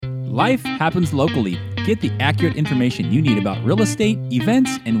Life happens locally. Get the accurate information you need about real estate,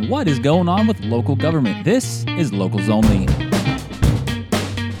 events, and what is going on with local government. This is Locals Only.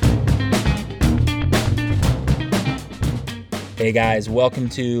 Hey guys, welcome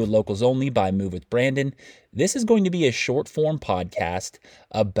to Locals Only by MoveWithBrandon. This is going to be a short form podcast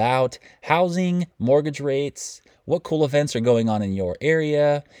about housing, mortgage rates, what cool events are going on in your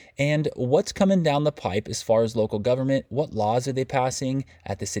area, and what's coming down the pipe as far as local government. What laws are they passing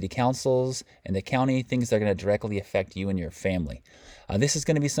at the city councils and the county, things that are going to directly affect you and your family. This is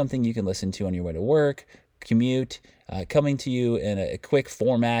going to be something you can listen to on your way to work, commute, coming to you in a quick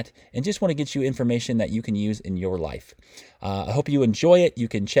format, and just want to get you information that you can use in your life. I hope you enjoy it. You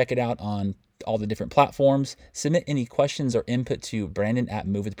can check it out on all the different platforms. Submit any questions or input to Brandon at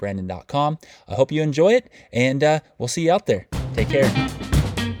MoveWithBrandon.com. I hope you enjoy it, and we'll see you out there. Take care.